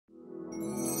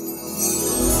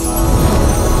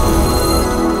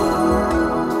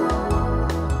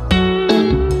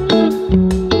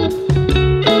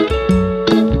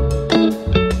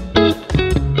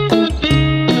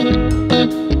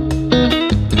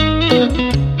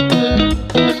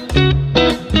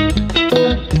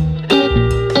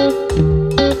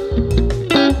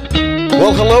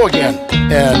Well, hello again,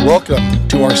 and welcome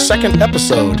to our second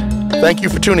episode. Thank you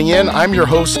for tuning in. I'm your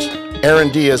host,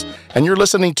 Aaron Diaz, and you're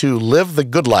listening to Live the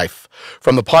Good Life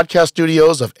from the podcast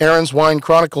studios of Aaron's Wine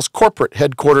Chronicles corporate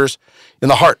headquarters in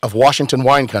the heart of Washington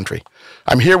wine country.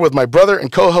 I'm here with my brother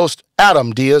and co-host,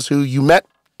 Adam Diaz, who you met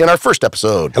in our first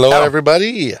episode. Hello, Adam.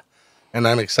 everybody, and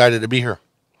I'm excited to be here.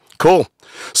 Cool.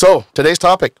 So, today's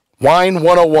topic, Wine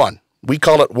 101. We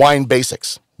call it Wine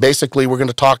Basics. Basically, we're going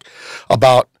to talk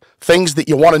about things that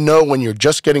you want to know when you're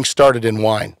just getting started in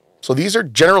wine. So these are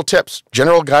general tips,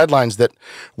 general guidelines that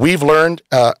we've learned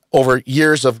over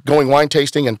years of going wine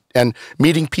tasting and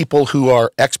meeting people who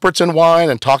are experts in wine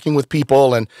and talking with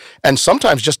people and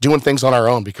sometimes just doing things on our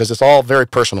own because it's all very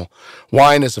personal.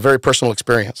 Wine is a very personal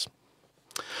experience.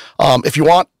 If you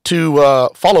want to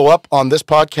follow up on this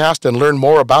podcast and learn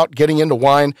more about getting into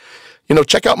wine,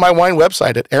 check out my wine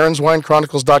website at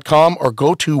aaronswinechronicles.com or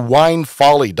go to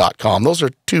winefolly.com. Those are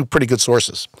two pretty good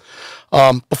sources.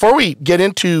 Before we get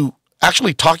into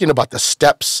actually talking about the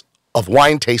steps of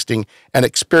wine tasting and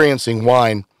experiencing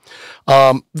wine,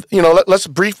 let's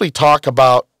briefly talk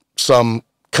about some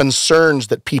concerns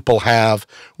that people have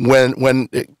when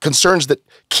concerns that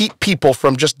keep people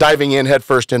from just diving in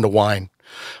headfirst into wine.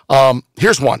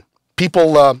 Here's one.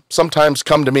 People sometimes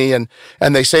come to me and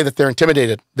they say that they're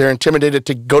intimidated. They're intimidated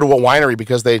to go to a winery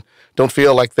because they don't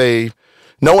feel like they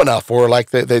know enough, or like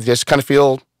they just kind of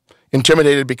feel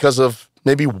intimidated because of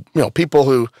maybe people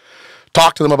who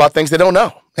talk to them about things they don't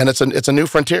know, and it's a new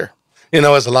frontier.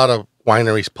 As a lot of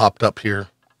wineries popped up here,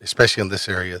 especially in this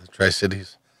area, the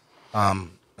Tri-Cities, and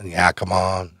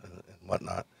Yakima and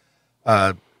whatnot.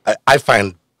 I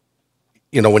find,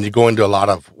 when you go into a lot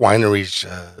of wineries,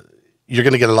 you're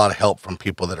going to get a lot of help from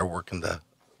people that are working the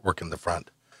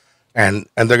front, and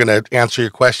they're going to answer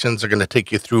your questions. They're going to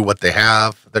take you through what they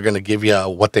have. They're going to give you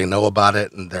what they know about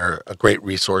it, and they're a great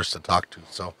resource to talk to.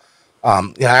 So,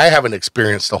 I haven't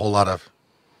experienced a whole lot of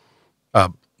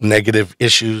negative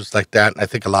issues like that. And I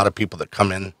think a lot of people that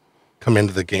come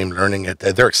into the game learning it,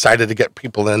 they're excited to get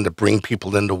people in, to bring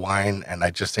people into wine, and I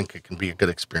just think it can be a good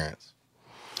experience.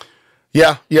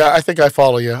 Yeah, I think I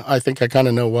follow you. I think I kind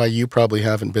of know why you probably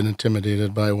haven't been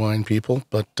intimidated by wine people,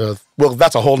 but,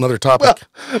 that's a whole nother topic.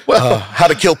 Well, how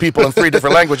to kill people in 3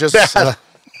 different languages. Yeah.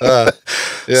 And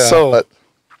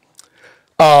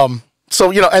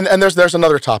there's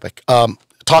another topic,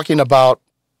 talking about,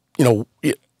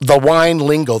 the wine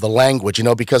lingo, the language,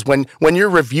 because when you're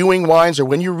reviewing wines or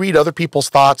when you read other people's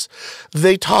thoughts,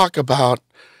 they talk about,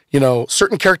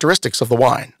 certain characteristics of the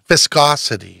wine.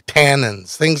 Viscosity,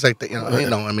 tannins, things like that.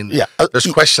 There's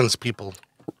questions people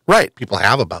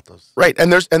have about those. Right.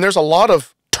 And there's a lot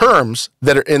of terms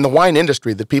that are in the wine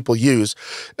industry that people use,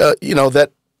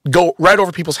 that go right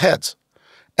over people's heads.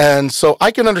 And so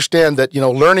I can understand that,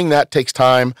 learning that takes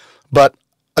time. But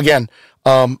again,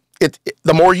 the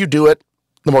more you do it,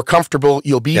 the more comfortable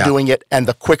you'll be doing it, and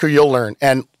the quicker you'll learn.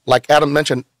 And like Adam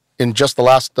mentioned in just the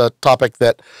last topic,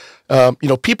 that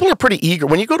people are pretty eager.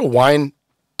 When you go to wine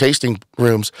tasting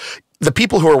rooms, the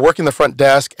people who are working the front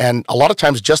desk, and a lot of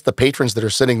times just the patrons that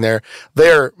are sitting there,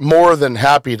 they're more than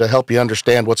happy to help you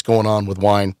understand what's going on with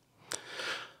wine.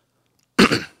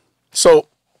 So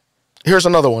here's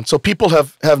another one. So people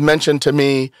have mentioned to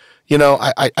me,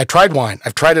 I tried wine.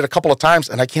 I've tried it a couple of times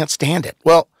and I can't stand it.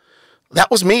 Well, that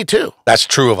was me too. That's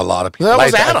true of a lot of people. That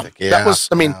was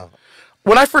Adam.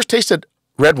 When I first tasted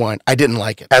red wine, I didn't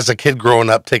like it. As a kid growing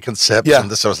up, taking sips, and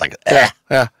this was like,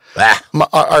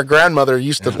 Our grandmother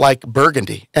used to like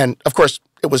Burgundy, and of course,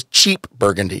 it was cheap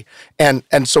Burgundy, and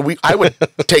so I would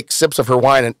take sips of her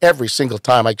wine, and every single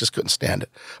time I just couldn't stand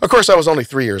it. Of course, I was only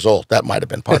 3 years old. That might have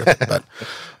been part of it, but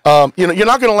you're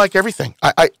not going to like everything.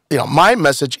 My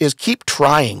message is keep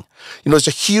trying. There's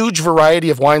a huge variety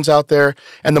of wines out there,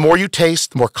 and the more you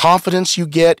taste, the more confidence you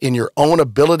get in your own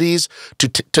abilities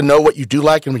to know what you do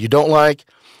like and what you don't like.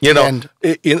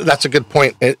 That's a good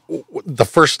point. The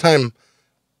first time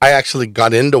I actually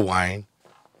got into wine,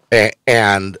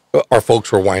 and our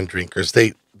folks were wine drinkers.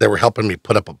 They were helping me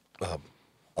put up a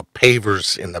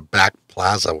pavers in the back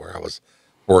plaza where I was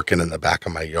working in the back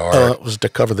of my yard. It was to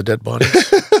cover the dead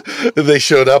bodies. They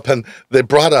showed up and they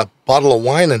brought a bottle of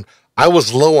wine, and I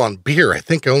was low on beer. I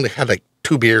think I only had like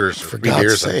 2 beers. For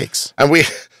God's sakes. And we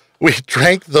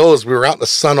drank those. We were out in the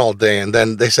sun all day, and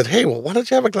then they said, "Hey, well, why don't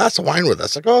you have a glass of wine with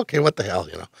us?" I go, "Okay, what the hell,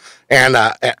 And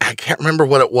I can't remember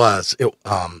what it was.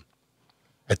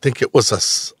 I think it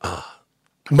was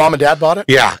Mom and Dad bought it?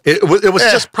 Yeah, it was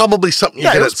just probably something you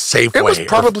get at Safeway. It was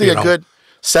probably a good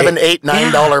 $7, $8,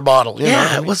 $9 bottle. You know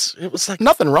what I mean? It was like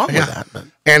Nothing wrong with that. But.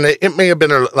 And it may have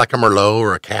been like a Merlot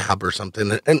or a Cab or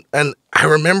something. And I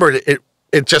remembered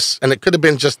it just, and it could have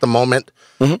been just the moment.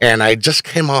 Mm-hmm. And I just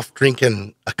came off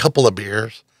drinking a couple of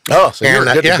beers. Oh, so you're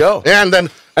good to go.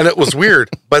 And it was weird,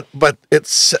 but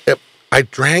I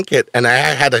drank it, and I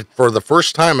had it for the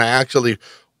first time. I actually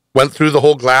went through the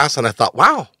whole glass, and I thought,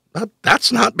 wow,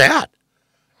 that's not bad.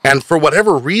 And for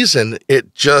whatever reason,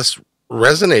 it just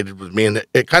resonated with me, and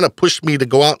it kind of pushed me to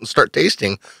go out and start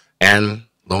tasting. And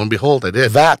lo and behold, I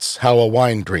did. That's how a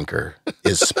wine drinker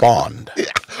is spawned.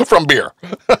 From beer.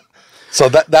 So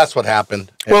that's what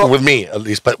happened with me, at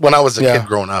least. But when I was a kid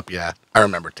growing up, I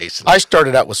remember tasting it. I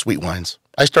started out with sweet wines.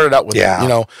 I started out with,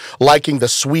 liking the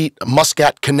sweet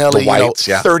Muscat Canelli, whites,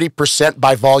 30%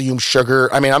 by volume sugar.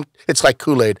 I mean, it's like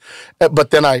Kool-Aid.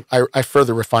 But then I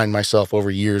further refined myself over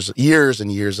years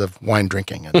and years of wine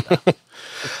drinking. And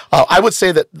I would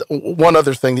say that one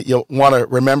other thing that you'll want to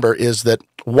remember is that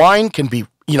wine can be,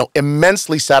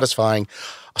 immensely satisfying.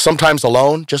 Sometimes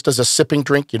alone, just as a sipping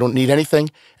drink, you don't need anything.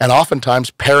 And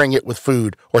oftentimes pairing it with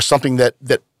food or something that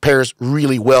pairs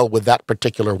really well with that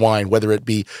particular wine, whether it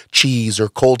be cheese or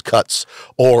cold cuts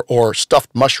or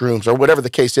stuffed mushrooms or whatever the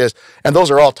case is. And those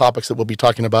are all topics that we'll be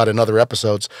talking about in other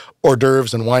episodes, hors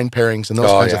d'oeuvres and wine pairings and those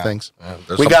kinds of things.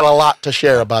 We got a lot to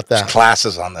share about that.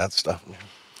 Classes on that stuff.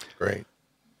 Great.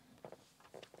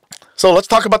 So let's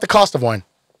talk about the cost of wine.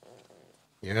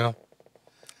 Yeah.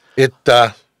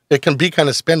 It can be kind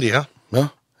of spendy, huh?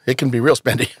 Well, it can be real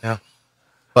spendy. Yeah.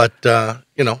 But, I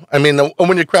mean,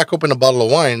 when you crack open a bottle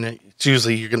of wine, it's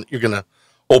usually you're gonna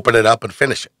open it up and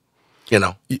finish it,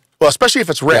 Well, especially if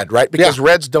it's red, right? Because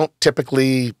reds don't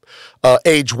typically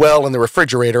age well in the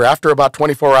refrigerator. After about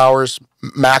 24 hours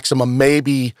maximum,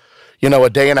 maybe, a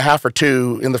day and a half or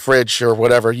two in the fridge or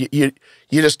whatever. You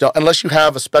just don't, unless you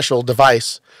have a special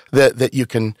device that you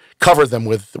can cover them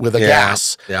with a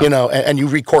gas, and you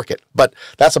recork it. But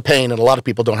that's a pain, and a lot of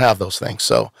people don't have those things.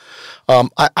 So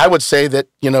I would say that,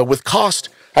 with cost,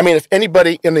 I mean, if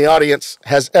anybody in the audience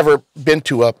has ever been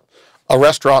to a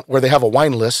restaurant where they have a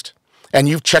wine list and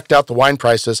you've checked out the wine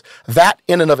prices, that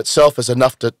in and of itself is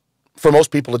enough for most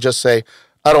people to just say,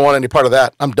 I don't want any part of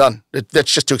that. I'm done.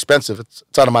 That's just too expensive. It's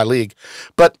out of my league.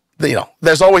 But,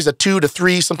 there's always a 2 to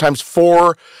 3, sometimes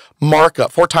 4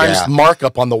 times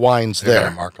markup on the wines there.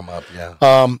 Gotta mark them up,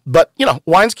 But,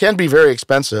 wines can be very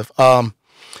expensive.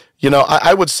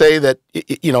 I would say that,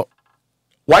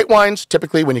 white wines,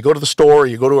 typically when you go to the store or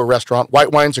you go to a restaurant,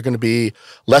 white wines are going to be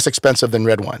less expensive than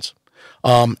red wines.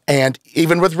 And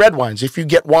even with red wines, if you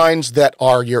get wines that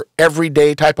are your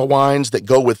everyday type of wines that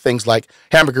go with things like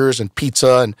hamburgers and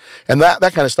pizza and that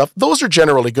kind of stuff, those are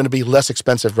generally going to be less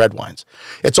expensive red wines.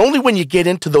 It's only when you get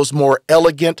into those more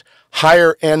elegant,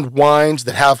 higher end wines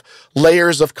that have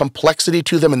layers of complexity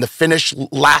to them and the finish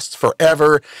lasts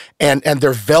forever and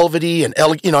they're velvety and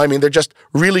elegant, they're just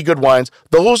really good wines.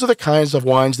 Those are the kinds of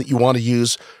wines that you want to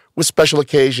use with special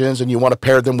occasions and you want to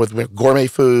pair them with gourmet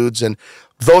foods, and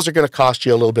those are going to cost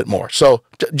you a little bit more. So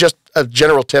just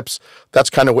general tips, that's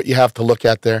kind of what you have to look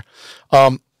at there.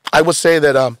 I would say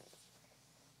that,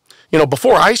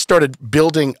 before I started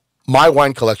building my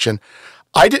wine collection,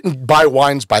 I didn't buy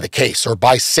wines by the case or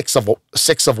buy six of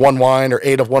one wine or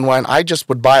 8 of one wine. I just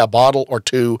would buy a bottle or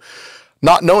two,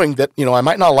 not knowing that, I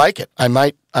might not like it. I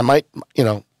might,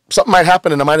 something might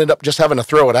happen and I might end up just having to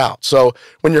throw it out. So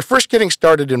when you're first getting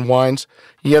started in wines,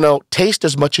 taste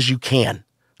as much as you can.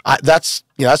 That's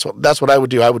what I would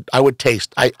do. I would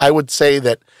taste. I would say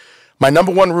that my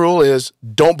number one rule is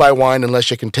don't buy wine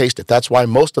unless you can taste it. That's why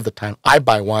most of the time I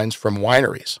buy wines from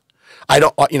wineries. I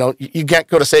don't, you can't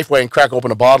go to Safeway and crack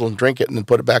open a bottle and drink it and then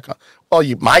put it back on. Well,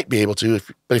 you might be able to,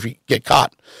 but if you get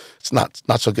caught, it's not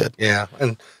so good. Yeah,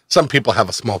 and some people have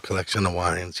a small collection of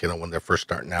wines, when they're first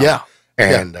starting out. Yeah.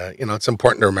 And, it's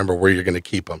important to remember where you're going to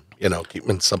keep them, keep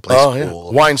them in someplace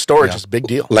cool. Wine storage is a big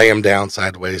deal. Lay them down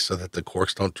sideways so that the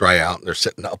corks don't dry out and they're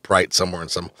sitting upright somewhere in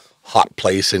some hot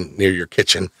place near your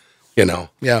kitchen,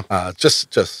 Yeah.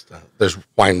 There's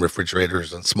wine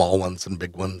refrigerators and small ones and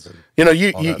big ones. And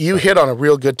you hit on a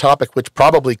real good topic, which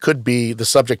probably could be the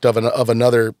subject of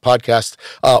another podcast.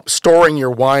 Storing your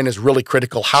wine is really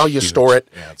critical. How you store it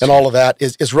and all of that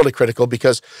is really critical,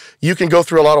 because you can go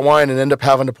through a lot of wine and end up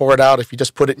having to pour it out if you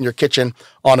just put it in your kitchen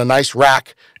on a nice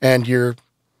rack and your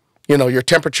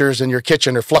temperatures in your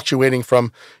kitchen are fluctuating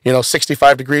from,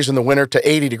 65 degrees in the winter to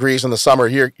 80 degrees in the summer.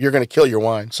 You're going to kill your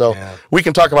wine. So we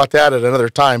can talk about that at another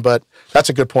time, but that's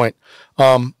a good point.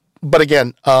 But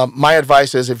again, my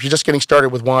advice is if you're just getting started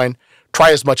with wine,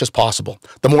 try as much as possible.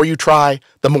 The more you try,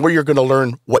 the more you're going to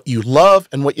learn what you love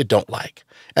and what you don't like.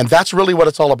 And that's really what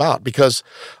it's all about because,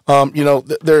 wine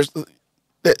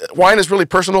is really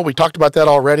personal. We talked about that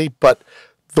already, but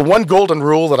the one golden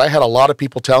rule that I had a lot of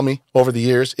people tell me over the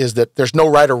years is that there's no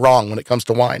right or wrong when it comes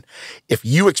to wine. If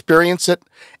you experience it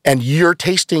and you're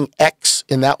tasting X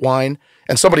in that wine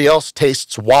and somebody else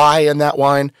tastes Y in that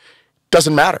wine,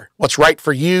 doesn't matter. What's right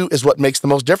for you is what makes the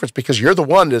most difference because you're the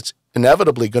one that's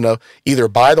inevitably going to either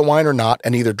buy the wine or not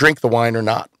and either drink the wine or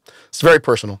not. It's very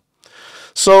personal.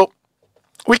 So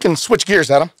we can switch gears,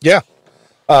 Adam. Yeah.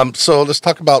 So let's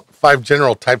talk about 5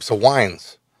 general types of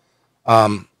wines.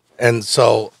 And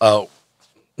so,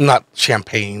 not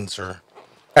champagnes or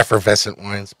effervescent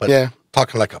wines, but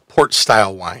talking like a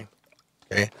port-style wine,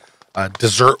 okay?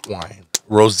 Dessert wine,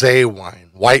 rosé wine,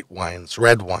 white wines,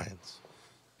 red wines,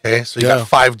 okay? So you got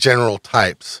 5 general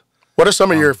types. What are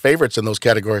some of your favorites in those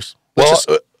categories?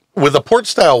 With a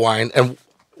port-style wine, and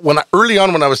early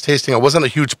on when I was tasting, I wasn't a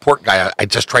huge port guy. I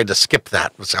just tried to skip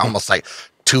that. It was almost like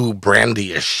too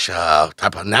brandy-ish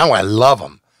type of. Now I love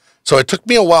them. So it took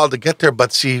me a while to get there,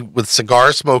 but see, with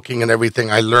cigar smoking and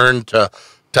everything, I learned to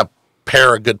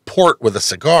pair a good port with a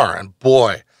cigar. And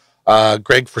boy,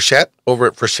 Greg Frechette over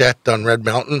at Frechette on Red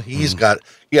Mountain, he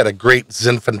had a great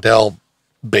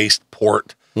Zinfandel-based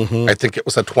port. Mm-hmm. I think it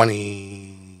was a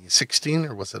 2016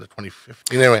 or was it a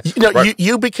 2015? Anyway,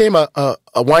 you became a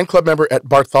wine club member at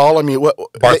Bartholomew.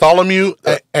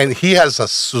 And he has a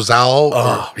Suzal.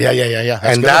 Oh,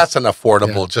 yeah. That's an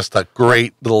affordable, just a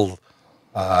great little.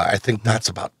 I think that's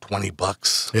about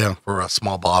 $20 for a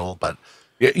small bottle, but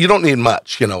you don't need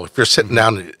much. If you're sitting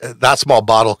down, that small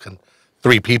bottle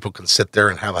 3 people can sit there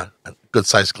and have a good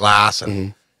sized glass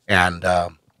and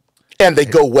they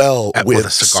go well with a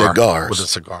cigar, cigars. With a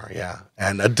cigar, yeah.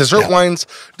 And dessert wines,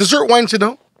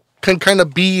 can kind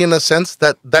of be in a sense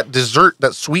that dessert,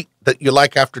 that sweet that you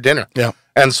like after dinner. Yeah.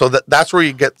 And so that's where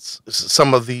you get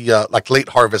some of the like late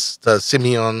harvest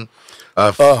Simeon.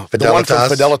 The one from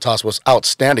Fidelitas was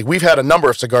outstanding. We've had a number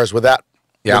of cigars with that.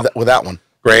 Yeah, with that one.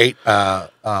 Great.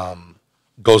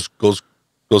 Goes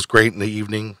great in the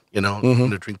evening.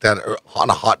 To drink that on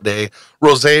a hot day.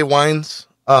 Rosé wines,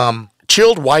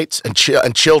 chilled whites and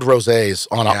chilled rosés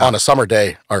on a summer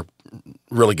day are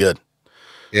really good.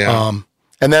 Yeah.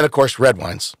 And then of course red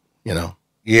wines.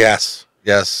 Yes.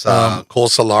 Col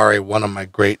Solare, one of my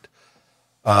great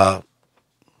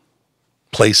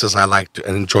places I like to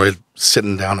and enjoy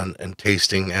sitting down and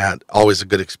tasting at. Always a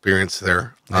good experience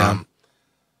there. Yeah.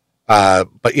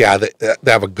 But yeah, they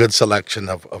have a good selection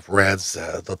of reds.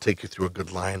 They'll take you through a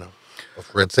good line of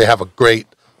reds. They have a great,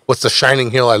 what's the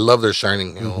Shining Hill? I love their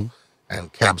Shining Hill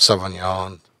and Cab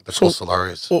Sauvignon, the Col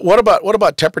Solares. What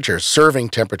about temperatures, serving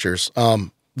temperatures?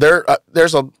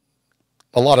 There's a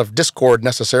lot of discord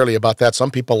necessarily about that. Some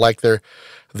people like their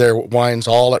wines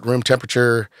all at room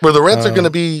temperature. Where the reds are going to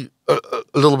be a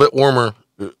little bit warmer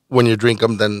when you drink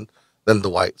them than the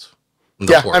whites.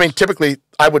 I mean, typically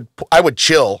I would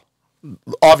chill,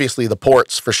 obviously the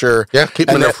ports for sure. Yeah, keep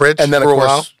them in the fridge and then for a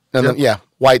while. And then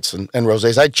whites and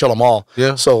rosés, I'd chill them all.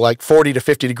 Yeah. So like 40 to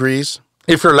 50 degrees.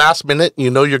 If you're last minute,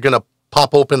 you're going to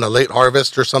pop open a late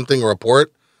harvest or something or a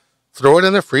port, throw it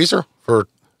in the freezer for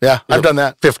I've done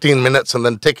that 15 minutes and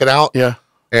then take it out. Yeah.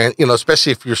 And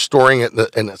especially if you're storing it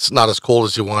and it's not as cold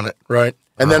as you want it. Right.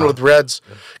 And then with reds,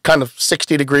 kind of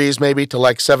 60 degrees maybe to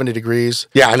like 70 degrees.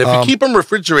 Yeah, and if you keep them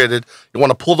refrigerated, you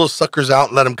want to pull those suckers out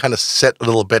and let them kind of sit a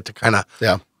little bit to kind of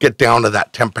get down to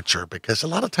that temperature. Because a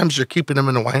lot of times you're keeping them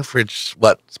in a wine fridge,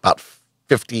 it's about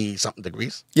 50-something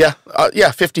degrees? Yeah,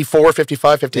 54,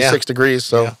 55, 56 degrees.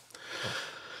 So. Yeah.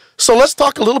 So let's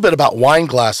talk a little bit about wine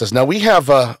glasses. Now we have,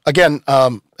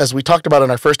 as we talked about in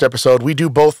our first episode, we do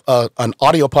both an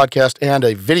audio podcast and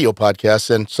a video podcast.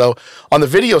 And so on the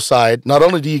video side, not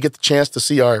only do you get the chance to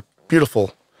see our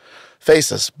beautiful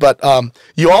faces, but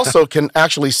you also can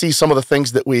actually see some of the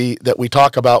things that we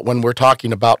talk about when we're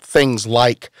talking about things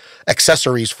like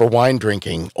accessories for wine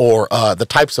drinking or the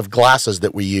types of glasses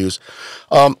that we use.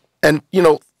 And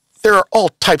there are all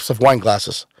types of wine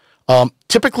glasses.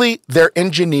 Typically, they're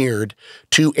engineered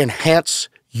to enhance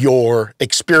your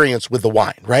experience with the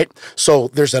wine, right? So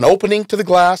there's an opening to the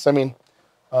glass. I mean,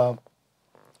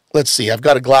 let's see. I've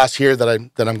got a glass here that I'm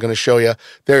going to show you.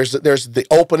 There's the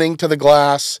opening to the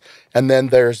glass, and then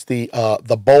there's the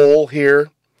bowl here,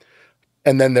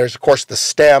 and then there's of course the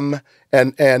stem,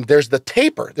 and there's the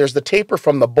taper. There's the taper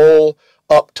from the bowl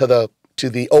up to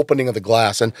the opening of the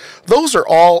glass, and those are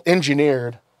all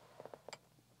engineered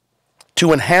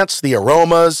to enhance the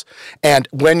aromas. And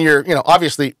when you're,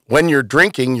 obviously when you're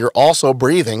drinking, you're also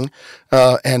breathing.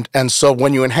 And so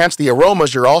when you enhance the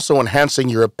aromas, you're also enhancing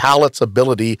your palate's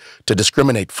ability to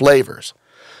discriminate flavors.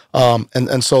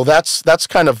 And so that's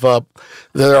kind of,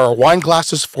 there are wine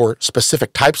glasses for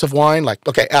specific types of wine. Like,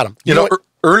 okay, Adam,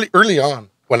 early on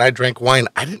when I drank wine,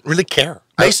 I didn't really care.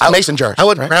 Mason jars. I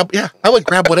would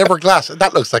grab whatever glass.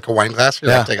 That looks like a wine glass.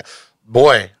 Yeah.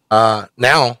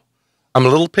 Now I'm a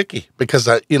little picky because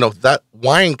that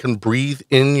wine can breathe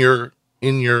in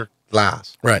your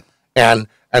glass. Right. And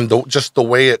just the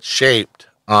way it's shaped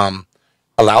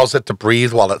allows it to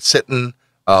breathe while it's sitting.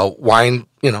 Wine,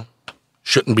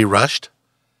 shouldn't be rushed.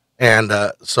 And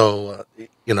and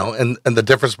the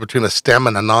difference between a stem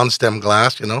and a non-stem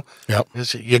glass, Yep.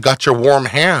 is you got your warm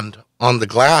hand on the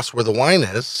glass where the wine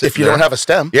is. If you don't have a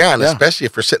stem. Yeah, and especially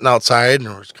if you're sitting outside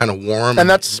and it's kind of warm. And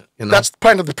that's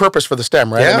kind of the purpose for the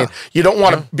stem, right? Yeah. I mean, you don't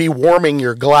want to be warming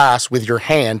your glass with your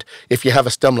hand if you have a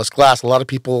stemless glass. A lot of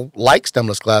people like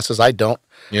stemless glasses. I don't.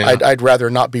 Yeah. I'd rather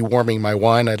not be warming my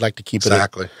wine. I'd like to keep it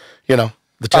at,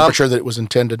 the temperature that it was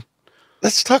intended.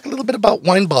 Let's talk a little bit about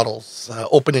wine bottles,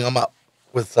 opening them up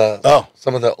with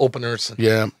some of the openers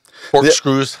and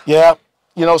corkscrews. Yeah.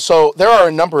 So there are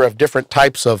a number of different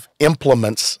types of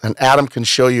implements, and Adam can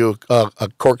show you a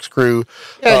corkscrew.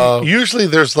 Yeah, usually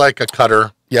there's like a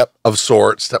cutter of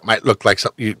sorts that might look like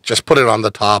something. You just put it on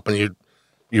the top, and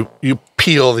you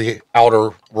peel the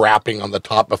outer wrapping on the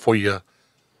top before you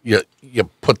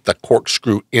put the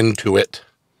corkscrew into it.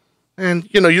 And,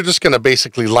 you're just going to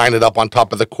basically line it up on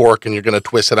top of the cork, and you're going to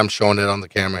twist it. I'm showing it on the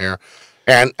camera here.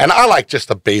 And I like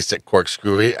just a basic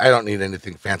corkscrew. I don't need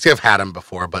anything fancy. I've had them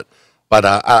before, but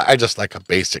I just like a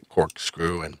basic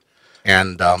corkscrew.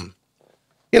 And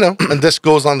this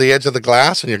goes on the edge of the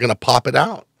glass, and you're going to pop it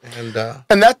out.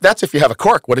 And that's if you have a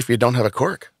cork. What if you don't have a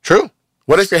cork? True.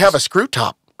 What if you have a screw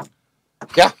top?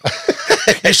 Yeah.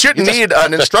 You shouldn't need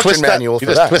an instruction manual for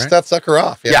that. Just twist that sucker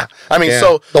off. Yeah. I mean,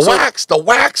 so the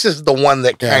wax is the one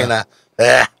that kind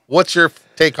of, what's your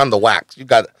take on the wax? You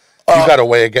got a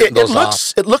way of getting those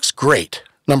off. It looks great,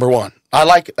 number one. I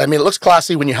like it. I mean, it looks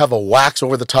classy when you have a wax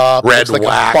over the top. Red it looks like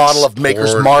wax, a bottle of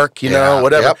Maker's Mark,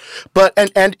 whatever. Yep. But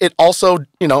and it also,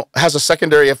 has a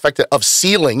secondary effect of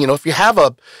sealing. If you have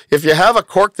a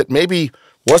cork that maybe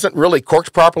wasn't really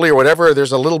corked properly or whatever,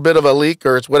 there's a little bit of a leak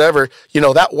or it's whatever,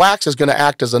 that wax is going to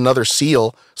act as another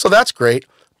seal. So that's great.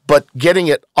 But getting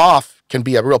it off can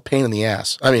be a real pain in the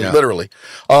ass. I mean, literally.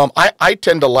 I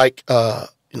tend to like,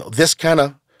 this kind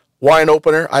of wine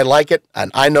opener. I like it.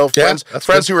 And I know friends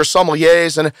who are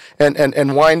sommeliers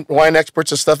and wine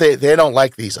experts and stuff, they don't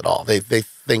like these at all. They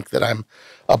think that I'm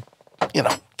a,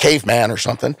 caveman or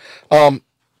something.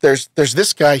 There's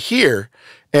this guy here.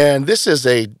 And this is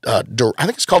I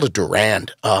think it's called a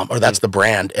Durand, or that's the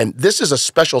brand. And this is a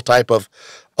special type of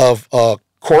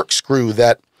corkscrew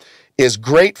that is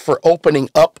great for opening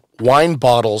up wine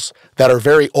bottles that are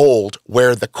very old,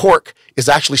 where the cork is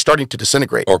actually starting to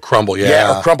disintegrate. Or crumble,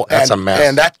 or crumble. That's a mess.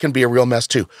 And that can be a real mess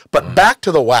too. But back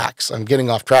to the wax. I'm getting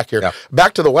off track here. Yeah.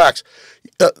 Back to the wax.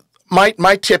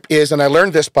 My tip is, and I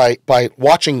learned this by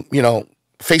watching,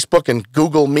 Facebook and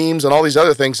Google memes and all these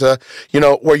other things,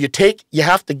 where you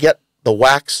have to get the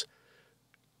wax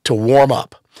to warm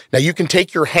up. Now, you can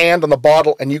take your hand on the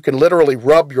bottle and you can literally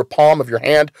rub your palm of your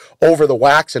hand over the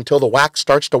wax until the wax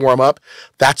starts to warm up.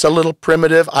 That's a little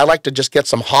primitive. I like to just get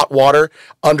some hot water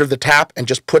under the tap and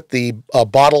just put the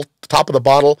top of the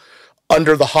bottle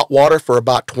under the hot water for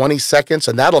about 20 seconds,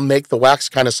 and that'll make the wax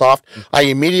kind of soft. I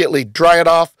immediately dry it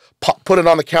off, put it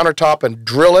on the countertop and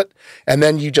drill it, and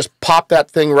then you just pop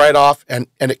that thing right off, and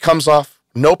it comes off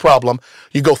no problem.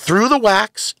 You go through the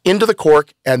wax into the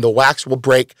cork, and the wax will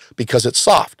break because it's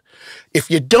soft.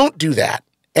 If you don't do that,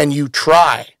 and you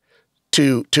try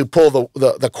to pull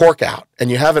the cork out, and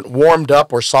you haven't warmed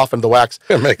up or softened the wax,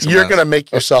 you're going to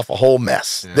make yourself a whole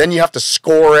mess. Yeah. Then you have to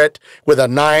score it with a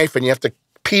knife, and you have to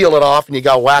peel it off, and you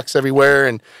got wax everywhere,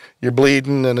 and you're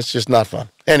bleeding, and it's just not fun.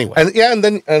 Anyway,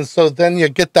 and so then you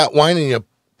get that wine and you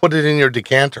put it in your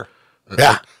decanter.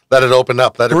 Yeah, let it open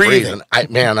up, let it breathe.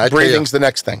 And breathing's the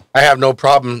next thing. I have no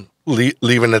problem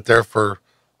leaving it there for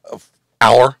an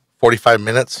hour, 45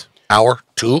 minutes, hour,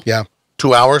 2. Yeah,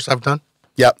 2 hours. I've done.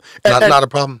 Yep, not a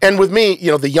problem. And with me,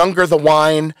 the younger the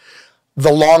wine,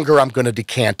 the longer I'm going to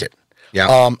decant it.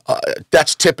 Yeah,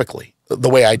 that's typically the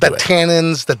way I do it. The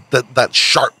tannins, that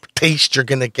sharp taste you're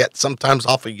going to get sometimes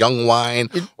off a young wine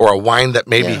or a wine that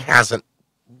maybe hasn't,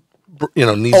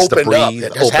 needs to breathe.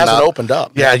 It hasn't opened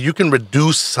up. Yeah, you can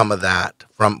reduce some of that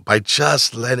by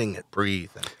just letting it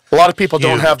breathe. A lot of people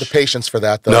don't have the patience for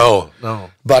that, though. No.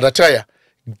 But I tell you,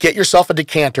 get yourself a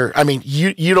decanter. I mean,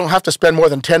 you don't have to spend more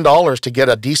than $10 to get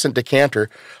a decent decanter.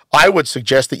 I would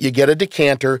suggest that you get a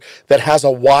decanter that has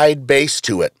a wide base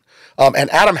to it.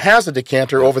 And Adam has a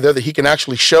decanter over there that he can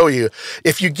actually show you.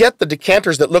 If you get the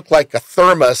decanters that look like a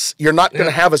thermos, you're not going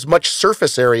to have as much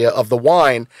surface area of the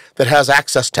wine that has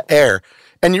access to air.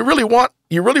 And you really want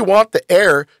the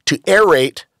air to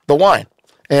aerate the wine.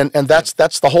 And that's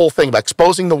the whole thing, about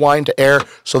exposing the wine to air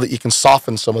so that you can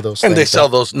soften some of those things. And they sell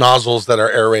those nozzles that are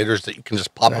aerators that you can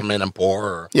just pop them in and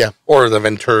pour. Or the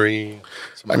Venturi.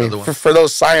 I mean, for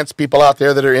those science people out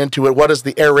there that are into it, what does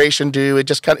the aeration do? It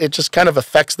just kind of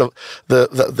affects the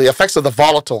effects of the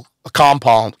volatile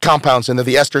compounds in the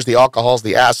esters, the alcohols,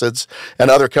 the acids,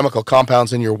 and other chemical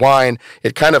compounds in your wine.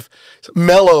 It kind of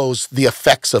mellows the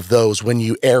effects of those when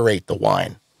you aerate the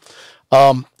wine.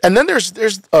 And then there's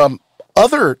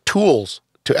other tools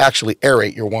to actually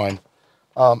aerate your wine.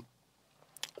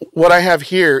 What I have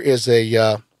here is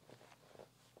a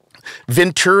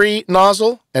Venturi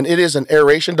nozzle, and it is an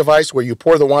aeration device where you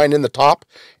pour the wine in the top,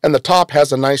 and the top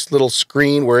has a nice little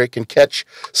screen where it can catch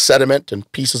sediment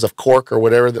and pieces of cork or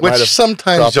whatever that might have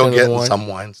sometimes you'll get in some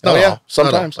wines.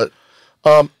 Sometimes.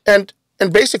 And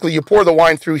basically you pour the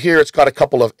wine through here. It's got a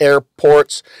couple of air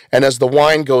ports, and as the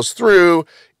wine goes through,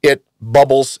 it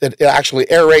bubbles. It actually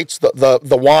aerates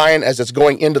the wine as it's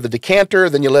going into the decanter.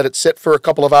 Then you let it sit for a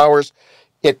couple of hours.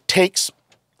 It takes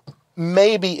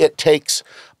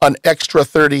an extra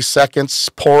 30 seconds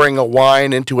pouring a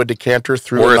wine into a decanter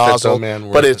through a nozzle,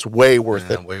 but it's way worth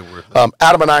it. Way worth it.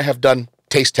 Adam and I have done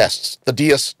taste tests, the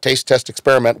Diaz taste test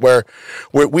experiment, where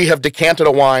we have decanted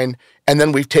a wine, and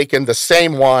then we've taken the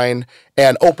same wine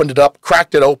and opened it up,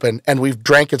 cracked it open, and we've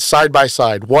drank it side by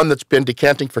side. One that's been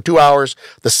decanting for 2 hours,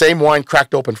 the same wine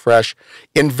cracked open fresh.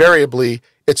 Invariably,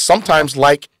 it's sometimes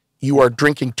like you are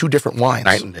drinking two different wines.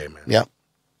 Night and day, man. Yeah.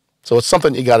 So it's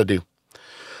something you got to do.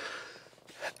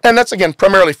 And that's, again,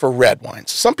 primarily for red wines.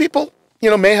 Some people,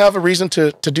 may have a reason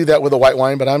to do that with a white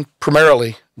wine, but I'm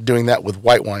primarily doing that with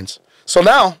white wines. So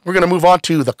now we're going to move on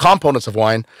to the components of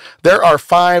wine. There are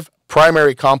 5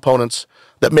 primary components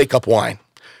that make up wine.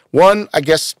 One, I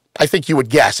think you would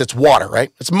guess, it's water,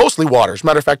 right? It's mostly water. As a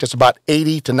matter of fact, it's about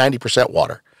 80 to 90%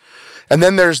 water. And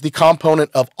then there's the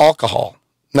component of alcohol.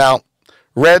 Now,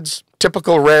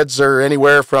 typical reds are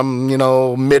anywhere from,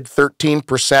 mid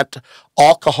 13%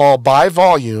 alcohol by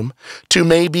volume to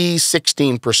maybe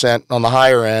 16% on the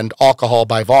higher end alcohol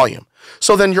by volume.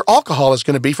 So then your alcohol is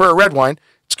going to be, for a red wine,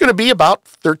 it's going to be about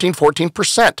 13,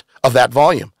 14% of that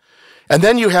volume. And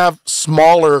then you have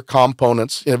smaller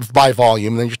components by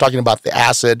volume. Then you're talking about the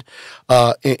acid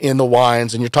in the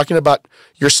wines, and you're talking about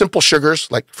your simple sugars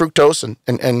like fructose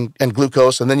and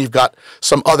glucose, and then you've got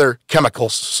some other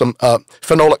chemicals, some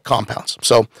phenolic compounds.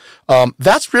 So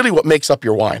that's really what makes up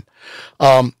your wine.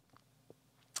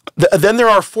 Then there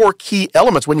are 4 key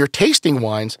elements. When you're tasting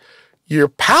wines, your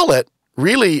palate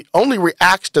really only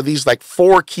reacts to these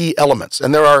 4 key elements.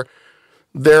 And there are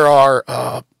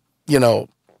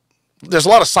there's a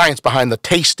lot of science behind the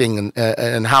tasting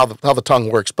and how the tongue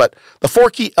works. But the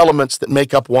 4 key elements that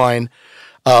make up wine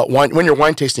when you're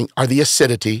wine tasting are the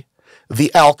acidity,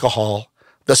 the alcohol,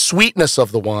 the sweetness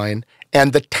of the wine,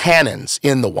 and the tannins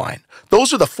in the wine.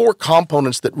 Those are the 4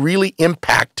 components that really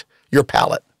impact your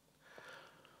palate.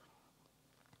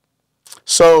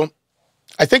 So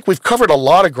I think we've covered a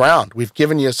lot of ground. We've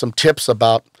given you some tips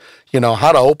about,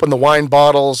 how to open the wine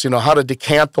bottles, how to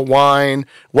decant the wine,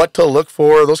 what to look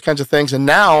for, those kinds of things. And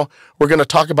now we're going to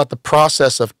talk about the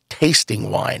process of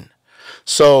tasting wine.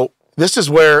 So this is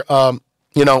where,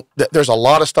 there's a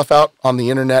lot of stuff out on the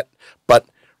internet, but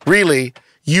really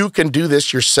you can do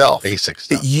this yourself. Basic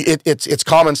stuff. It's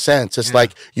common sense. It's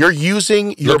like you're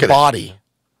using your body,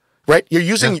 right? You're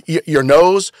using your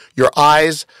nose, your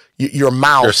eyes, your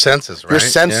mouth, your senses, right? Your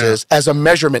senses as a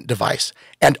measurement device.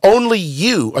 And only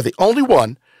you are the only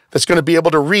one that's going to be able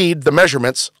to read the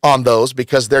measurements on those,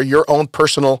 because they're your own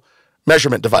personal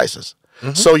measurement devices.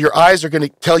 Mm-hmm. So your eyes are going to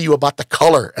tell you about the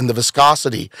color and the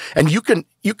viscosity. And you can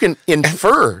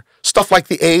infer stuff like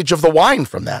the age of the wine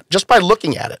from that just by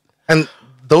looking at it. And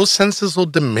those senses will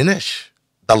diminish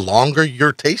the longer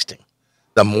you're tasting.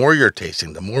 The more you're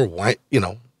tasting, the more wine,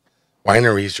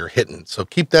 wineries you're hitting. So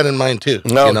keep that in mind too.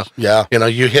 No,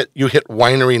 you hit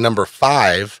winery number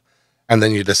 5, and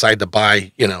then you decide to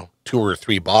buy 2 or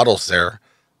 3 bottles there.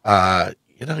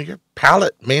 Your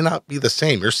palate may not be the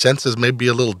same. Your senses may be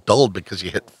a little dulled because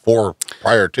you hit 4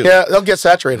 prior to. Yeah, they'll get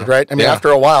saturated, right? I mean, after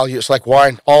a while, it's like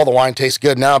wine. All the wine tastes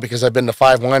good now because I've been to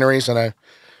 5 wineries, and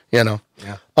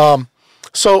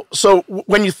So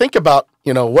when you think about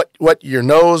what your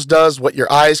nose does, what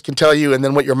your eyes can tell you, and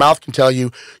then what your mouth can tell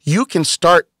you, you can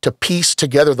start to piece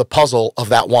together the puzzle of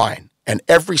that wine. And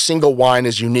every single wine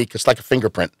is unique. It's like a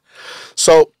fingerprint.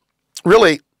 So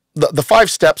really, the 5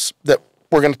 steps that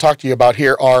we're going to talk to you about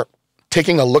here are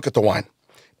taking a look at the wine.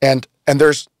 And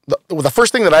there's the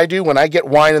first thing that I do when I get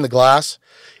wine in the glass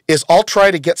is I'll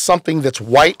try to get something that's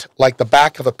white, like the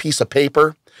back of a piece of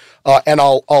paper, and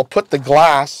I'll put the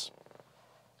glass,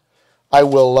 I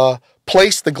will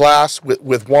place the glass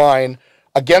with wine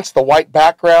against the white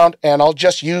background, and I'll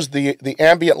just use the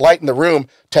ambient light in the room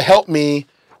to help me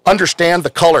understand the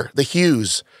color, the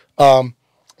hues, and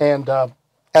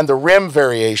the rim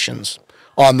variations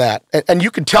on that. And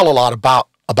you can tell a lot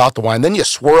about the wine. Then you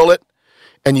swirl it,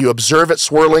 and you observe it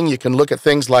swirling. You can look at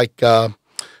things like the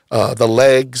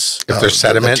legs. If there's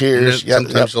sediment, the tears.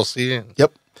 sometimes you'll see it.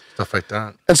 Yep. Stuff like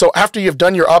that. And so after you've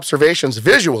done your observations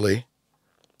visually,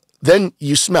 then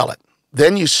you smell it.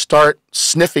 Then you start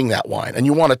sniffing that wine, and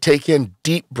you want to take in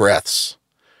deep breaths.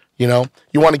 You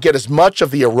want to get as much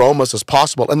of the aromas as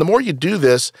possible. And the more you do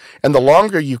this, and the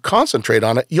longer you concentrate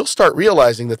on it, you'll start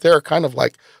realizing that there are kind of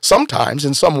like, sometimes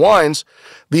in some wines,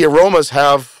 the aromas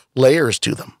have layers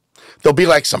to them. There'll be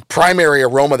like some primary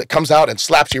aroma that comes out and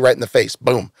slaps you right in the face.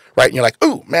 Boom. Right? And you're like,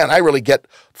 ooh, man, I really get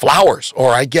flowers,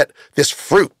 or I get this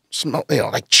fruit,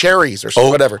 like cherries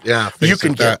or whatever. Yeah. You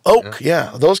can like get that. oak.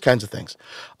 Yeah. Those kinds of things.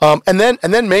 And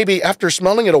then maybe after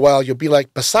smelling it a while, you'll be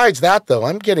like, besides that though,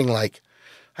 I'm getting like,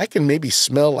 I can maybe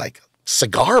smell like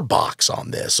cigar box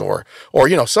on this, or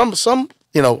some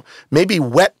maybe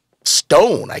wet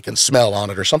stone I can smell on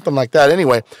it, or something like that.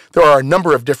 Anyway, there are a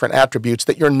number of different attributes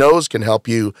that your nose can help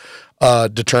you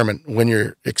determine when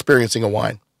you're experiencing a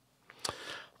wine.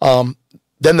 Then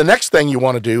the next thing you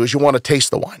want to do is you want to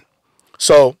taste the wine.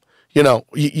 So,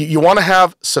 you want to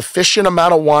have sufficient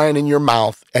amount of wine in your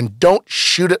mouth, and don't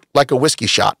shoot it like a whiskey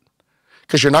shot,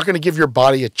 because you're not going to give your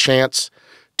body a chance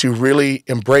to really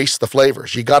embrace the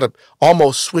flavors. You got to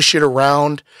almost swish it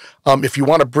around. If you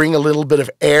want to bring a little bit of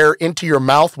air into your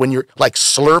mouth when you're like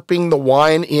slurping the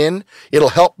wine in, it'll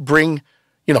help bring,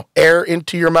 air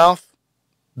into your mouth.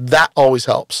 That always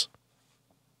helps.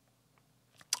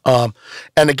 And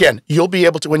again, you'll be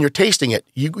able to, when you're tasting it,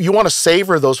 you want to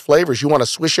savor those flavors. You want to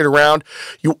swish it around.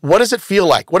 What does it feel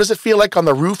like? What does it feel like on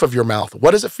the roof of your mouth?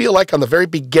 What does it feel like on the very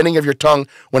beginning of your tongue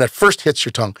when it first hits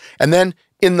your tongue? And then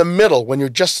in the middle, when you're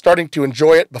just starting to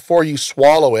enjoy it before you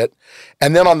swallow it,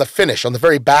 and then on the finish, on the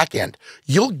very back end,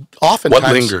 you'll oftentimes...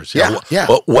 What lingers? Yeah.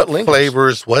 What lingers?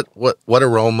 Flavors, what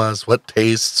aromas, what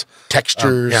tastes?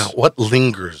 Textures. What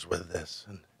lingers with this?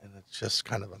 And it's just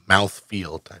kind of a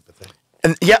mouthfeel type of thing.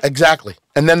 And yeah, exactly.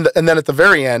 And then at the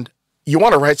very end, you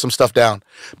want to write some stuff down,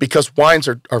 because wines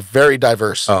are very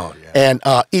diverse. Oh, yeah. And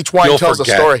each wine tells a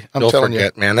story. You'll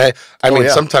forget, man. I mean,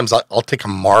 sometimes I'll take a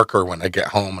marker when I get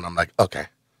home, and I'm like, okay,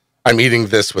 I'm eating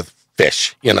this with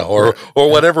fish, or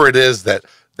whatever it is that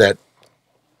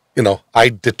I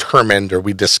determined, or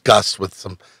we discussed with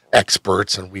some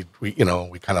experts, and we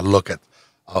kind of look at,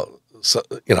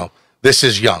 this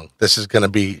is young. This is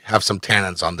going to have some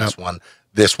tannins on this one.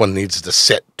 This one needs to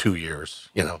sit 2 years,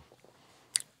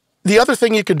 The other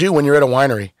thing you can do when you're at a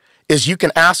winery is you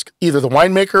can ask either the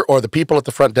winemaker or the people at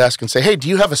the front desk and say, hey, do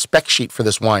you have a spec sheet for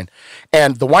this wine?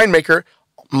 And the winemaker,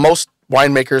 most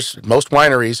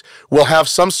wineries will have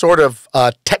some sort of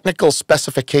technical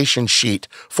specification sheet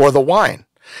for the wine.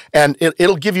 And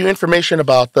it'll give you information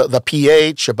about the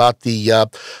pH, about the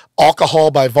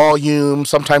alcohol by volume,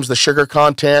 sometimes the sugar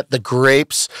content, the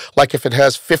grapes, like if it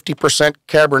has 50%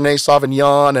 Cabernet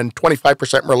Sauvignon and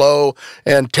 25% Merlot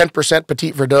and 10%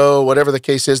 Petit Verdot, whatever the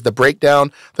case is, the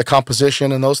breakdown, the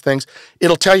composition, and those things.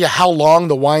 It'll tell you how long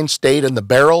the wine stayed in the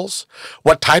barrels,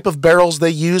 what type of barrels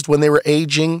they used when they were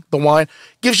aging the wine.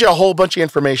 Gives you a whole bunch of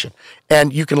information.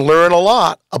 And you can learn a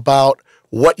lot about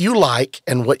what you like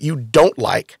and what you don't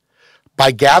like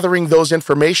by gathering those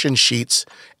information sheets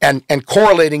and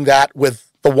correlating that with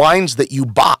the wines that you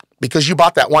bought, because you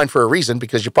bought that wine for a reason,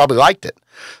 because you probably liked it.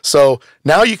 So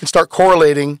now you can start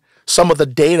correlating some of the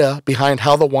data behind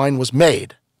how the wine was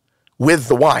made with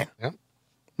the wine. Yeah.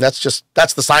 That's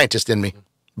the scientist in me,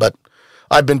 but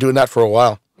I've been doing that for a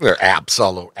while. There are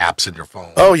apps in your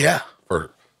phone. Oh, yeah.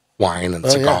 For wine and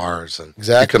cigars. Yeah. And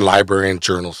exactly. You can library and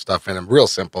journal stuff in them. Real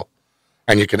simple.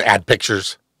 And you can add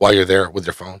pictures while you're there with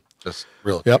your phone. Just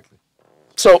real. Yep.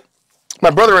 So my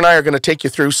brother and I are going to take you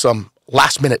through some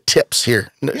last-minute tips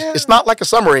here. Yeah. It's not like a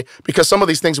summary, because some of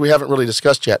these things we haven't really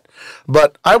discussed yet.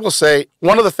 But I will say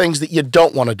one of the things that you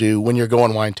don't want to do when you're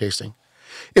going wine tasting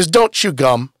is don't chew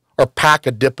gum or pack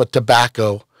a dip of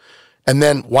tobacco and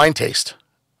then wine taste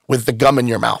with the gum in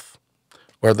your mouth.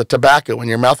 or the tobacco in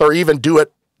your mouth, or even do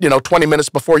it, 20 minutes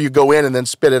before you go in and then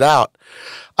spit it out.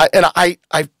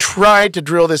 I've tried to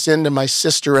drill this into my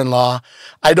sister-in-law.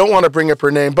 I don't want to bring up her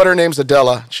name, but her name's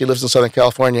Adela. She lives in Southern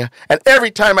California. And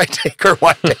every time I take her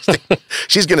wine tasting,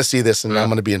 she's going to see this and I'm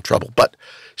going to be in trouble. But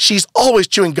she's always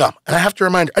chewing gum. And I have to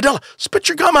remind her, Adela, spit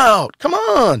your gum out. Come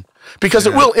on. Because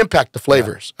it will impact the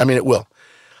flavors. I mean, it will.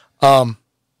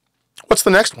 What's the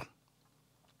next one?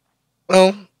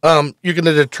 Well, you're going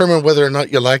to determine whether or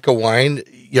not you like a wine.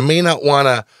 You may not want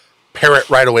to pair it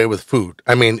right away with food.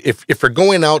 I mean, if you're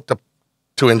going out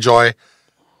to enjoy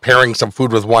pairing some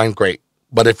food with wine, great.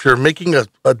 But if you're making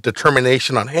a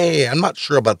determination on, hey, I'm not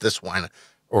sure about this wine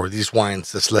or these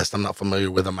wines, this list, I'm not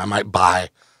familiar with them, I might buy.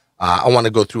 I want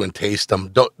to go through and taste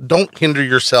them. Don't hinder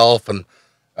yourself and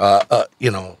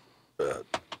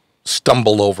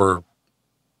stumble over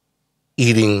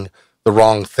eating the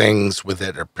wrong things with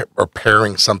it or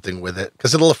pairing something with it,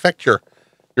 because it'll affect your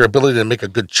ability to make a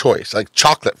good choice. Like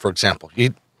chocolate, for example.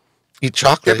 You eat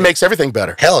chocolate. It makes everything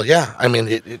better. Hell yeah. I mean,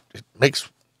 it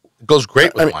goes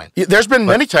great with wine. There's been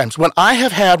many times when I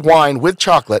have had wine with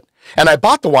chocolate, and I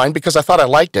bought the wine because I thought I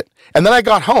liked it. And then I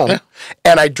got home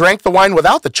and I drank the wine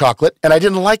without the chocolate, and I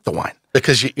didn't like the wine.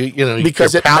 Because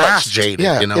because your it palate's masks. jaded,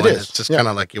 Yeah, and it is. it's just kind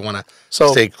of like you want to So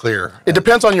stay clear. It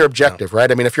depends on your objective, right?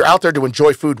 I mean, if you're out there to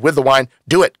enjoy food with the wine,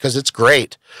 do it because it's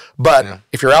great. But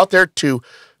if you're out there to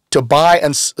buy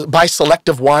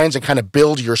selective wines and kind of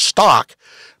build your stock,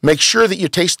 make sure that you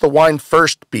taste the wine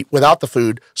first without the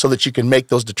food so that you can make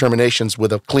those determinations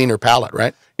with a cleaner palate,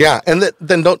 right? Yeah, and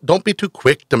then don't be too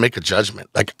quick to make a judgment.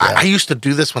 Like I used to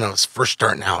do this when I was first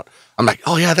starting out. I'm like,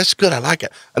 oh yeah, that's good, I like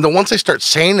it. And then once I start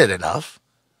saying it enough,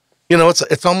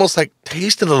 it's almost like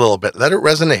taste it a little bit, let it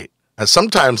resonate. And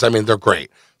sometimes, I mean, they're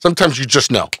great. Sometimes you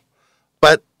just know,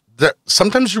 but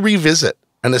sometimes you revisit,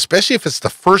 and especially if it's the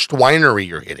first winery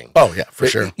you're hitting. Oh yeah, for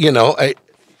sure.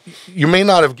 You may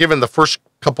not have given the first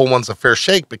couple ones a fair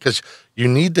shake because you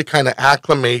need to kind of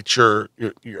acclimate your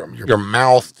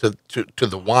mouth to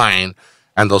the wine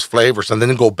and those flavors, and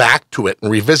then go back to it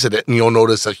and revisit it, and you'll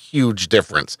notice a huge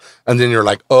difference. And then you're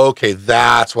like, okay,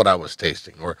 that's what I was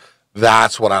tasting, or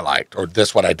that's what I liked, or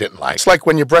this what I didn't like. It's like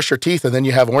when you brush your teeth and then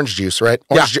you have orange juice, right?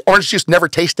 Orange juice never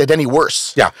tasted any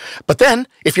worse. Yeah. But then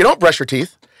if you don't brush your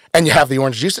teeth and you have the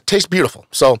orange juice, it tastes beautiful.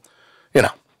 So,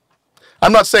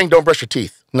 I'm not saying don't brush your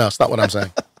teeth. No, it's not what I'm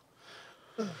saying.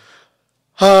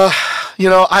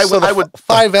 I would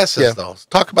 5 S's though.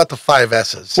 Talk about the 5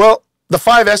 S's. Well, the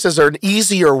 5 S's are an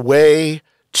easier way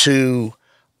to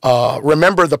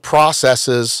remember the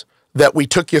processes that we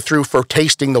took you through for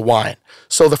tasting the wine.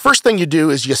 So the first thing you do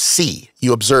is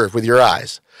you observe with your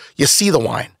eyes. You see the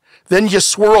wine. Then you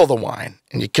swirl the wine,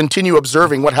 and you continue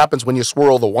observing what happens when you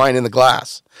swirl the wine in the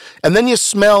glass. And then you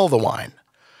smell the wine.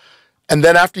 And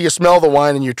then after you smell the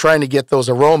wine and you're trying to get those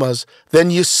aromas,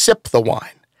 then you sip the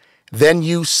wine. Then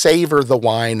you savor the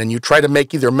wine, and you try to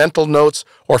make either mental notes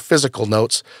or physical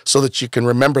notes so that you can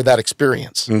remember that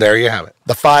experience. And there you have it.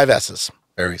 The 5 S's.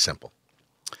 Very simple.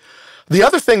 The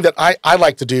other thing that I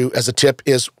like to do as a tip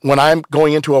is when I'm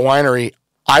going into a winery,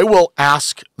 I will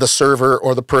ask the server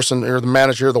or the person or the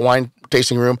manager of the wine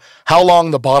tasting room how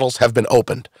long the bottles have been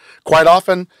opened. Quite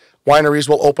often, wineries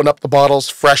will open up the bottles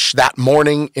fresh that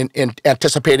morning in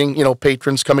anticipating,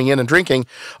 patrons coming in and drinking.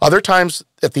 Other times,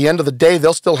 at the end of the day,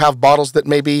 they'll still have bottles that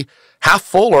may be half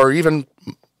full or even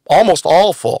almost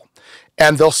all full.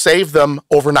 And they'll save them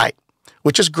overnight,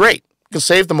 which is great. You can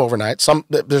save them overnight.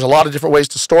 There's a lot of different ways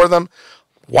to store them.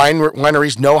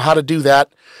 Wineries know how to do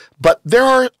that. But there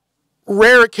are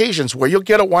rare occasions where you'll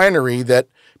get a winery that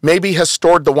maybe has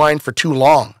stored the wine for too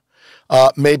long.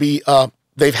 Maybe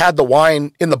they've had the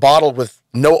wine in the bottle with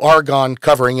no argon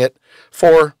covering it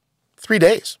for 3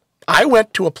 days. I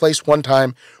went to a place one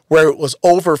time where it was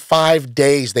over 5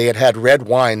 days they had red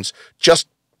wines just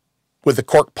with the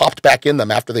cork popped back in them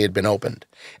after they had been opened.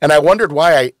 And I wondered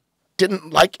why I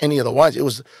didn't like any of the wines. It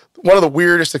was one of the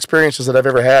weirdest experiences that I've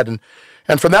ever had.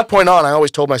 And from that point on, I always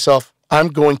told myself, I'm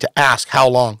going to ask how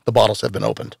long the bottles have been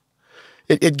opened.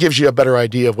 It gives you a better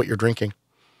idea of what you're drinking.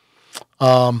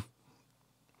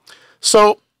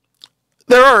 So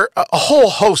there are a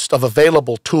whole host of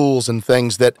available tools and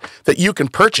things that you can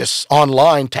purchase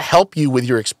online to help you with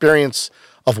your experience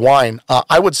of wine.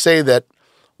 I would say that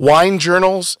wine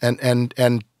journals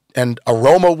and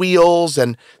aroma wheels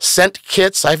and scent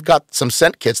kits. I've got some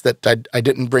scent kits that I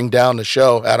didn't bring down to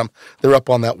show, Adam. They're up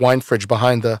on that wine fridge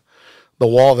behind the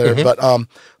wall there. Mm-hmm.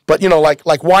 But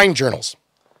like wine journals.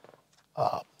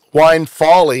 Wine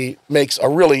Folly makes a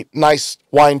really nice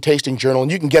wine tasting journal,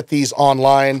 and you can get these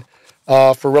online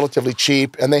for relatively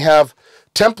cheap. And they have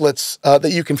templates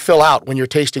that you can fill out when you're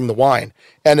tasting the wine.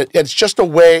 And it's just a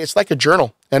way, it's like a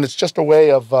journal, and it's just a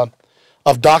way of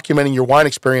documenting your wine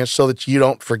experience so that you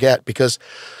don't forget, because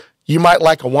you might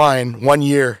like a wine one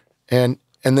year and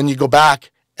then you go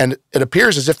back and it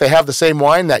appears as if they have the same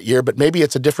wine that year, but maybe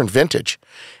it's a different vintage,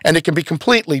 and it can be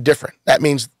completely different. That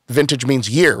means vintage means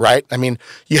year, right? I mean,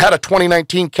 you had a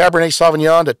 2019 Cabernet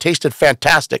Sauvignon that tasted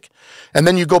fantastic, and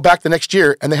then you go back the next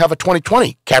year and they have a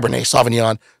 2020 Cabernet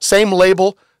Sauvignon, same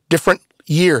label, different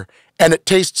year, and it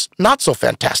tastes not so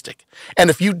fantastic. And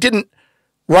if you didn't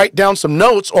write down some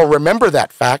notes or remember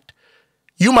that fact,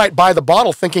 you might buy the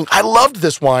bottle thinking, I loved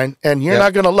this wine, and you're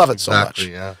not going to love it so much.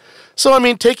 Yeah. So, I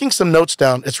mean, taking some notes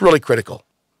down, it's really critical.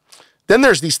 Then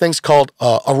there's these things called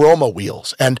aroma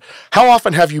wheels. And how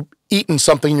often have you eaten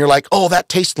something and you're like, oh, that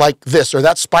tastes like this, or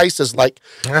that spice is like,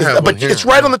 but it's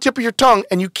right on the tip of your tongue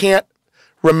and you can't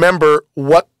remember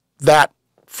what that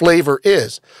flavor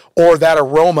is or that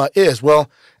aroma is.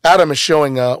 Well, Adam is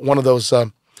showing one of those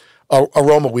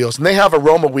aroma wheels, and they have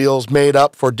aroma wheels made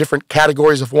up for different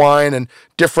categories of wine and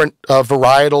different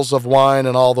varietals of wine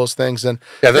and all those things. And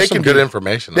yeah, there's some good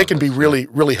information. They can be really,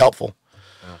 really helpful.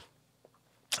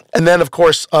 And then, of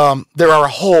course, there are a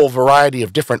whole variety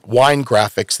of different wine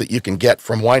graphics that you can get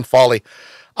from Wine Folly.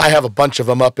 I have a bunch of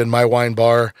them up in my wine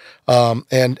bar,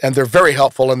 and they're very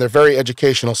helpful and they're very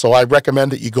educational. So I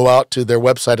recommend that you go out to their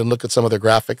website and look at some of their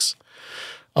graphics.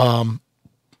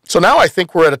 So now I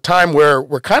think we're at a time where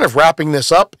we're kind of wrapping this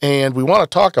up, and we want to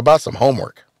talk about some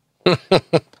homework.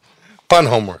 Fun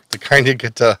homework, the kind you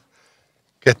get to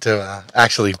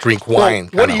actually drink wine.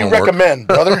 Well, what do you recommend,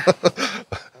 brother?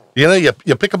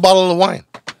 You pick a bottle of wine.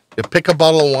 You pick a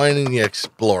bottle of wine and you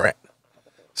explore it.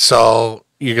 So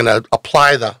you're going to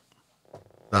apply the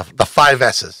 5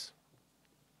 S's.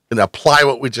 You're going to apply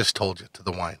what we just told you to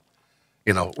the wine.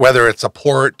 You know, whether it's a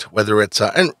port, whether it's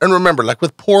and remember, like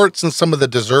with ports and some of the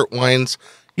dessert wines,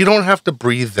 you don't have to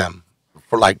breathe them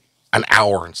for like an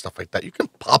hour and stuff like that. You can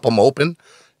pop them open.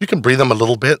 You can breathe them a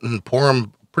little bit and pour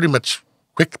them pretty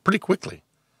quickly.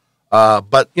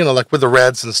 But you know, like with the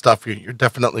reds and stuff, you're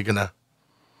definitely gonna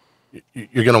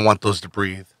want those to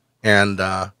breathe. And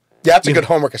that's a good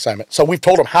homework assignment. So we've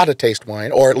told them how to taste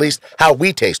wine, or at least how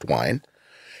we taste wine.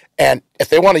 And if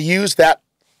they want to use that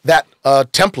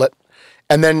template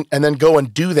and then go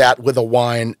and do that with a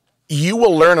wine, you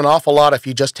will learn an awful lot if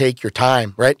you just take your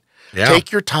time, right? Yeah.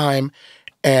 Take your time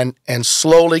and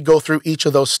slowly go through each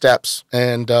of those steps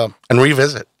and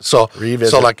revisit. So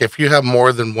revisit. Like if you have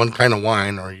more than one kind of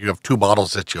wine, or you have 2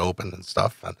 bottles that you open and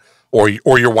stuff, or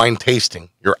you're wine tasting,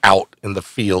 you're out in the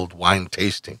field wine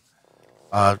tasting,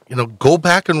 go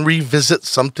back and revisit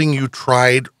something you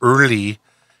tried early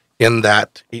in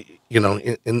that,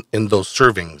 in those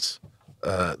servings,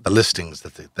 the listings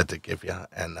that they give you,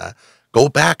 and go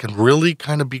back and really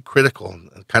kind of be critical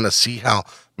and kind of see how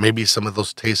maybe some of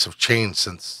those tastes have changed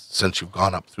since you've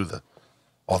gone up through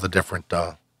all the different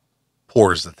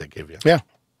pours that they give you. Yeah.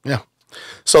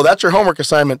 So that's your homework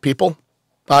assignment, people.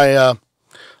 I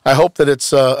hope that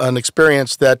it's an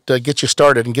experience that gets you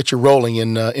started and gets you rolling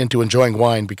into enjoying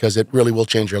wine, because it really will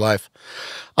change your life.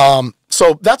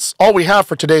 So that's all we have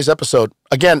for today's episode.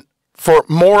 Again, for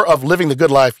more of Living the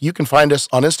Good Life, you can find us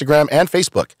on Instagram and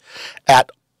Facebook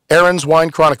at Aaron's Wine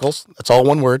Chronicles, that's all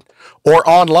one word, or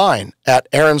online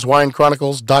at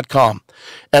aaronswinechronicles.com.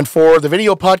 And for the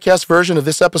video podcast version of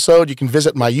this episode, you can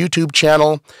visit my YouTube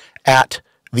channel at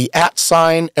the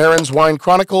 @ Aaron's Wine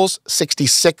Chronicles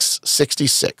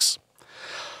 6666.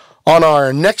 On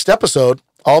our next episode,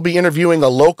 I'll be interviewing a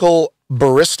local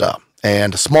barista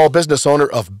and a small business owner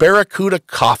of Barracuda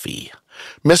Coffee,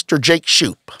 Mr. Jake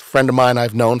Shoup, a friend of mine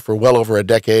I've known for well over a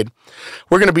decade.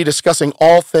 We're going to be discussing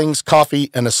all things coffee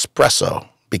and espresso,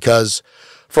 because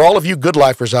for all of you good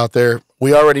lifers out there,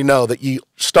 we already know that you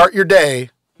start your day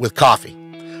with coffee.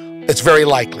 It's very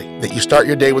likely that you start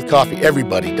your day with coffee.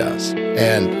 Everybody does.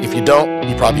 And if you don't,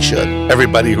 you probably should.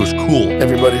 Everybody who's cool.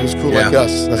 Everybody who's cool like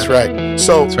us. That's right.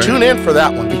 So tune in for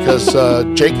that one, because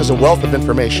Jake has a wealth of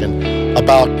information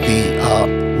about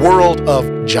the world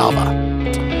of Java.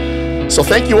 So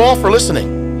thank you all for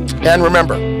listening. And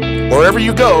remember, wherever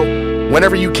you go,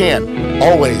 whenever you can,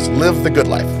 always live the good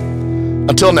life.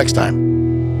 Until next time.